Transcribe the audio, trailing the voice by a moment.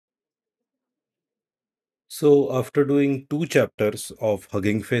So, after doing two chapters of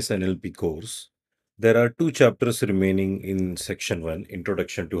Hugging Face NLP course, there are two chapters remaining in section one,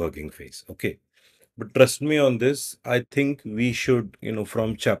 Introduction to Hugging Face. Okay. But trust me on this, I think we should,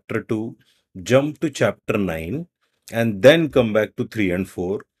 from chapter two, jump to chapter nine and then come back to three and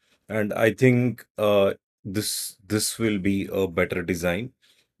four. And I think this will be a better design.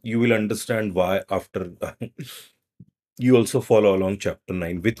 You will understand why after you also follow along chapter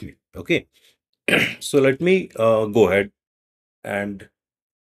nine with me. Okay. So let me go ahead and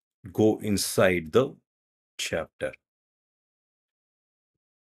go inside the chapter.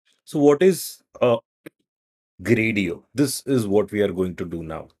 So, what is Gradio? This is what we are going to do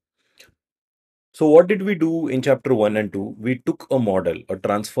now. So, what did we do in chapter 1 and 2? We took a model, a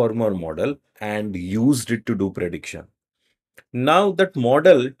transformer model, and used it to do prediction. Now, that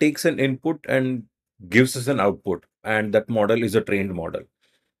model takes an input and gives us an output, and that model is a trained model.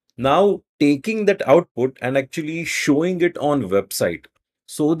 Now, taking that output and actually showing it on website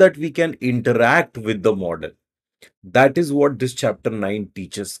so that we can interact with the model. That is what this chapter 9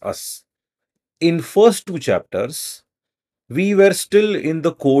 teaches us. In first two chapters, we were still in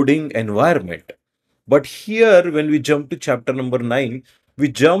the coding environment. But here, when we jump to chapter number 9, we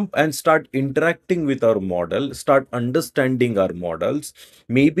jump and start interacting with our model, start understanding our models.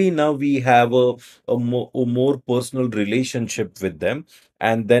 Maybe now we have a more personal relationship with them.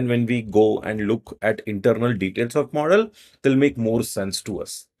 And then when we go and look at internal details of model, they'll make more sense to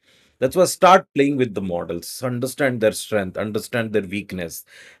us. That's why start playing with the models, understand their strength, understand their weakness,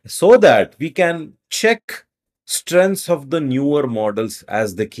 so that we can check strengths of the newer models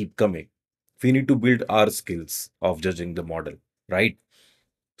as they keep coming. We need to build our skills of judging the model, right?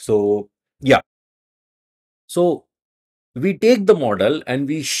 So, yeah. So we take the model and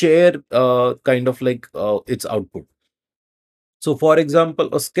we share kind of like its output. So, for example,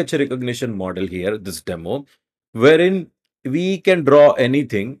 a sketch recognition model here, this demo, wherein we can draw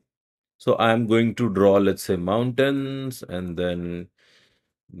anything. So I'm going to draw, let's say, mountains, and then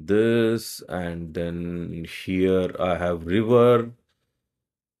this, and then here I have river,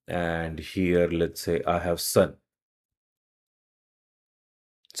 and here, let's say, I have sun.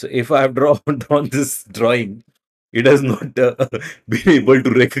 So if I have drawn this drawing, it has not been able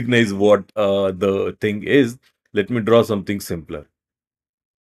to recognize what the thing is. Let me draw something simpler.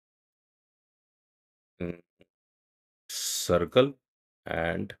 Mm, Circle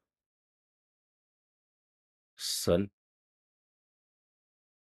and sun.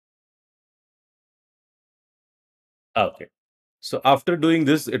 Okay. So after doing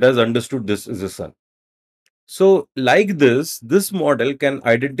this, it has understood this is a sun. So, like this model can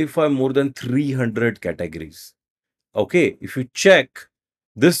identify more than 300 categories. Okay, if you check,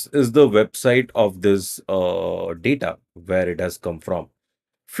 this is the website of this data where it has come from.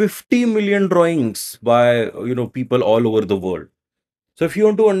 50 million drawings by people all over the world. So, if you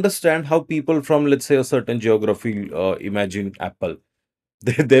want to understand how people from, let's say, a certain geography imagine Apple,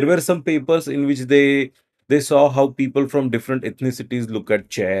 there were some papers in which they saw how people from different ethnicities look at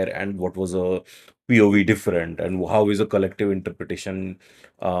chair and what was a POV different and how is a collective interpretation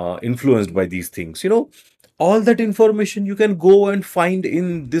influenced by these things. All that information you can go and find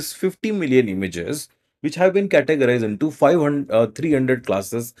in this 50 million images which have been categorized into 500 300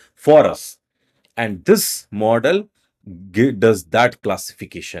 classes for us, and this model does that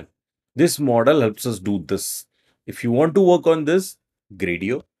classification. This model helps us do this. If you want to work on this,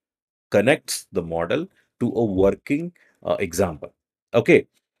 Gradio connects the model to a working example. Okay.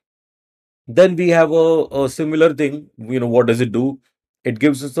 Then we have a similar thing. What does it do? It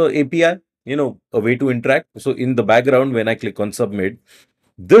gives us a API, a way to interact. So in the background, when I click on submit,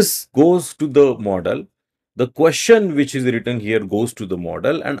 this goes to the model. The question which is written here goes to the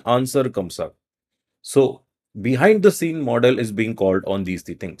model and answer comes up. So behind the scene model is being called on these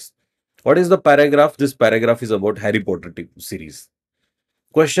things. What is the paragraph? This paragraph is about Harry Potter series.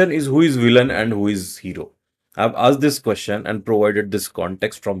 Question is who is villain and who is hero. I've asked this question and provided this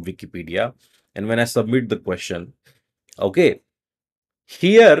context from Wikipedia. And when I submit the question, okay,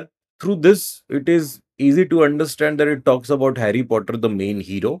 here through this, it is easy to understand that it talks about Harry Potter, the main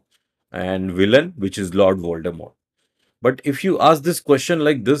hero, and villain, which is Lord Voldemort. But if you ask this question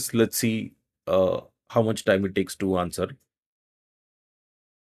like this, let's see how much time it takes to answer.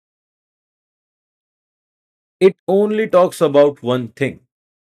 It only talks about one thing.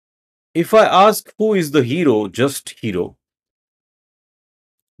 If I ask who is the hero, just hero,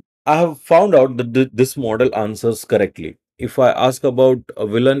 I have found out that this model answers correctly. If I ask about a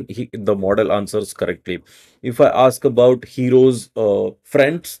villain, the model answers correctly. If I ask about heroes'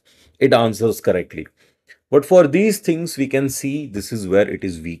 friends, it answers correctly. But for these things, we can see this is where it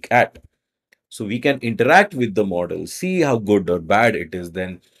is weak at. So we can interact with the model, see how good or bad it is.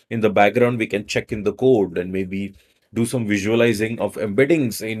 Then in the background, we can check in the code and maybe do some visualizing of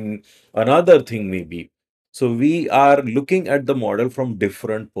embeddings in another thing, maybe. So we are looking at the model from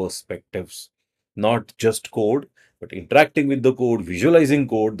different perspectives, not just code, but interacting with the code, visualizing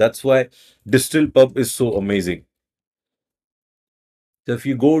code. That's why DistilPub is so amazing. So if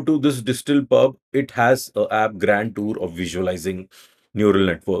you go to this DistilPub, it has a app grand tour of visualizing neural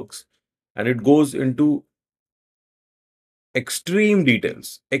networks, and it goes into extreme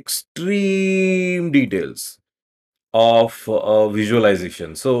details of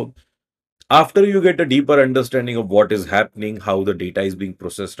visualization. So after you get a deeper understanding of what is happening, how the data is being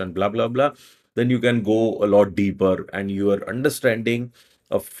processed, and blah blah blah, then you can go a lot deeper, and your understanding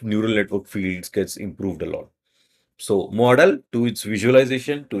of neural network fields gets improved a lot. So model to its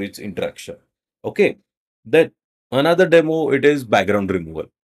visualization to its interaction. Okay. Then another demo, it is background removal.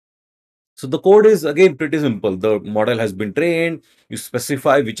 So the code is again pretty simple. The model has been trained. You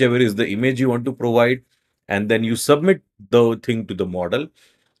specify whichever is the image you want to provide, and then you submit the thing to the model.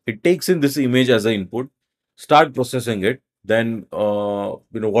 It takes in this image as an input, start processing it, then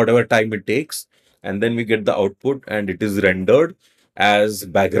whatever time it takes, and then we get the output, and it is rendered as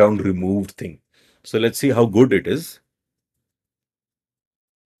background removed thing. So let's see how good it is.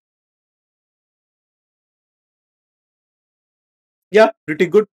 Yeah, pretty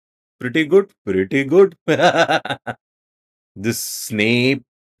good, pretty good, pretty good. This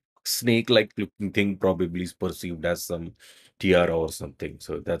snake-like looking thing probably is perceived as some tiara or something.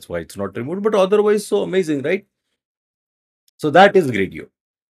 So that's why it's not removed. But otherwise, so amazing, right? So that is Gradio.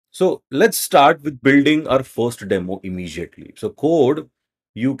 So let's start with building our first demo immediately. So code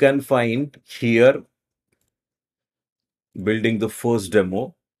you can find here, building the first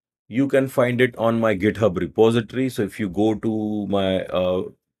demo. You can find it on my GitHub repository. So if you go to my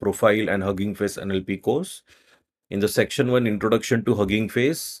profile and Hugging Face NLP course, in the section 1 introduction to Hugging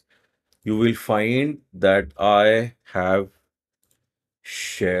Face, you will find that I have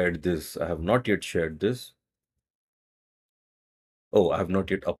shared this. I have not yet shared this. Oh, I have not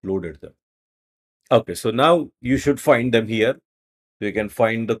yet uploaded them. Okay, so now you should find them here. You can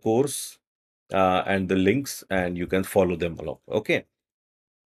find the course and the links, and you can follow them along. Okay.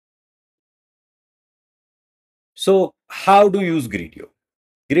 So how to use Gradio?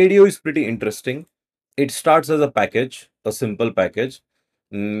 Gradio is pretty interesting. It starts as a package, a simple package.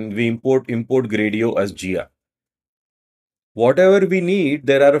 We import Gradio as GR. Whatever we need,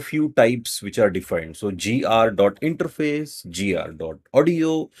 there are a few types which are defined. So gr.interface,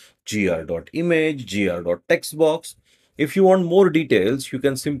 gr.audio, gr.image, gr.textbox. If you want more details, you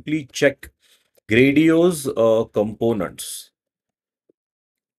can simply check Gradio's components,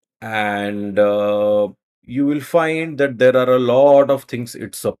 and you will find that there are a lot of things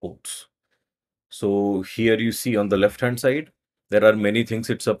it supports. So here you see on the left hand side, there are many things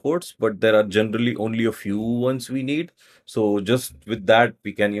it supports, but there are generally only a few ones we need. So just with that,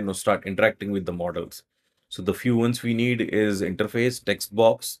 we can, start interacting with the models. So the few ones we need is interface, text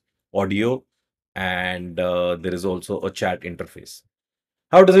box, audio, and there is also a chat interface.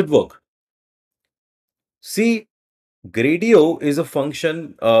 How does it work? See, Gradio is a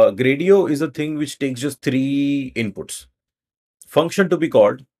function. Gradio is a thing which takes just three inputs. Function to be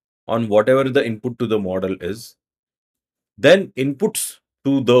called on whatever the input to the model is, then inputs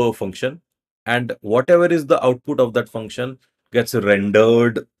to the function, and whatever is the output of that function gets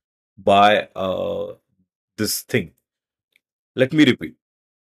rendered by this thing. Let me repeat.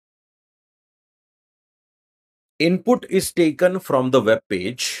 Input is taken from the web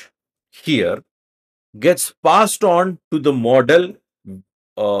page here, gets passed on to the model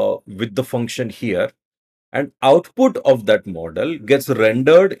with the function here, and output of that model gets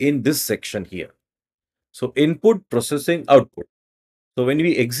rendered in this section here. So input, processing, output. So when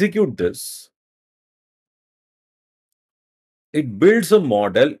we execute this, it builds a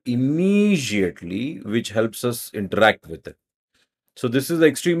model immediately, which helps us interact with it. So this is an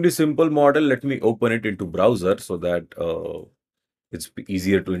extremely simple model. Let me open it into browser so that it's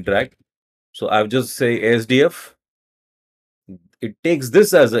easier to interact. So I've just say ASDF. It takes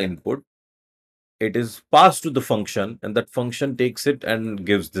this as an input. It is passed to the function, and that function takes it and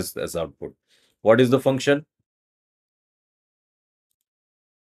gives this as output. What is the function?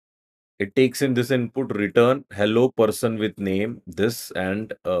 It takes in this input, return hello person with name, this,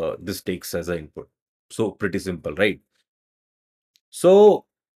 and this takes as an input. So pretty simple, right? So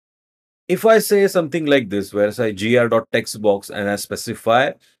if I say something like this, where I say gr.textbox and I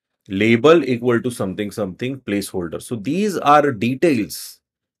specify label equal to something something placeholder. So these are details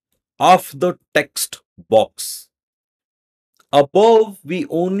of the text box. Above, we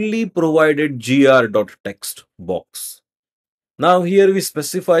only provided gr.text box. Now here we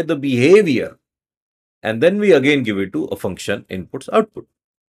specify the behavior, and then we again give it to a function inputs output.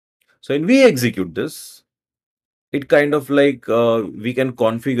 So when we execute this, it kind of like we can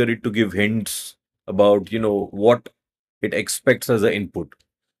configure it to give hints about what it expects as an input.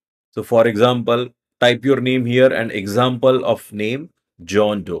 So for example, type your name here and example of name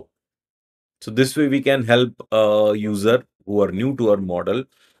John Doe. So this way we can help a user who are new to our model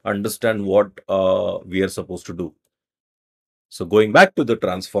understand what we are supposed to do. So going back to the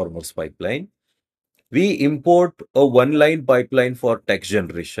transformers pipeline, we import a one-line pipeline for text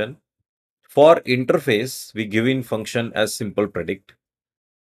generation. For interface, we give in function as simple predict,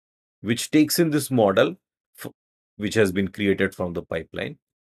 which takes in this model which has been created from the pipeline,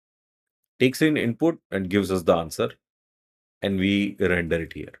 takes in input and gives us the answer, and we render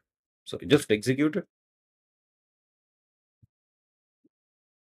it here. So just execute it.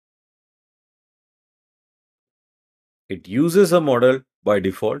 It uses a model by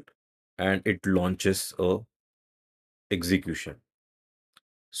default and it launches a execution.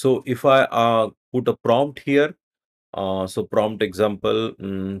 So if I put a prompt here, so prompt example,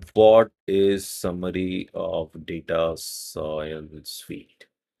 what is summary of data science field?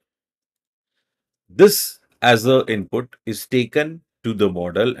 This as a input is taken to the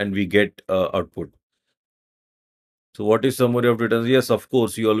model and we get output. So what is summary of data? Yes, of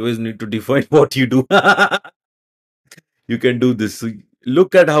course, you always need to define what you do. You can do this. So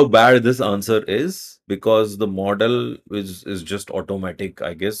look at how bad this answer is because the model is just automatic,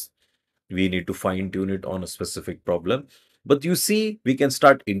 I guess. We need to fine tune it on a specific problem. But you see, we can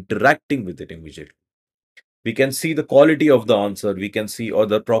start interacting with it immediately. We can see the quality of the answer. We can see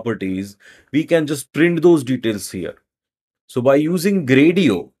other properties. We can just print those details here. So by using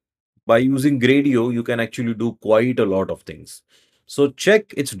Gradio, you can actually do quite a lot of things. So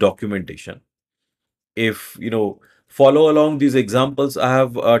check its documentation. If follow along these examples I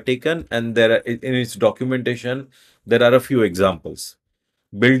have taken, and there are, in its documentation, there are a few examples.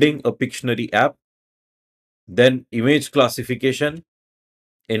 Building a Pictionary app, then image classification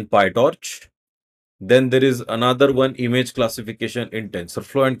in PyTorch. Then there is another one, image classification in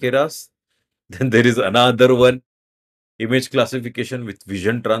TensorFlow and Keras. Then there is another one, image classification with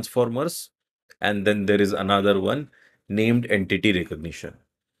vision transformers. And then there is another one named entity recognition.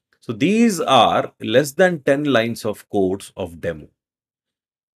 So these are less than 10 lines of codes of demo.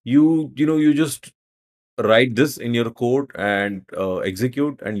 You just write this in your code and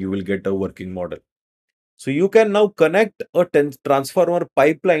execute, and you will get a working model. So you can now connect a transformer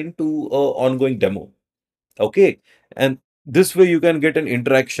pipeline to a ongoing demo. Okay. And this way you can get an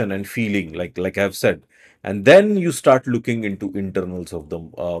interaction and feeling like I've said. And then you start looking into internals of the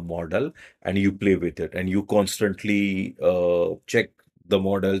model, and you play with it, and you constantly check the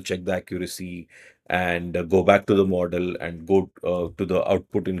model, check the accuracy, and go back to the model and go to the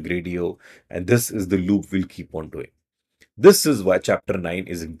output in Gradio. And this is the loop we'll keep on doing. This is why chapter 9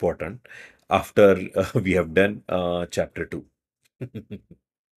 is important after we have done chapter 2.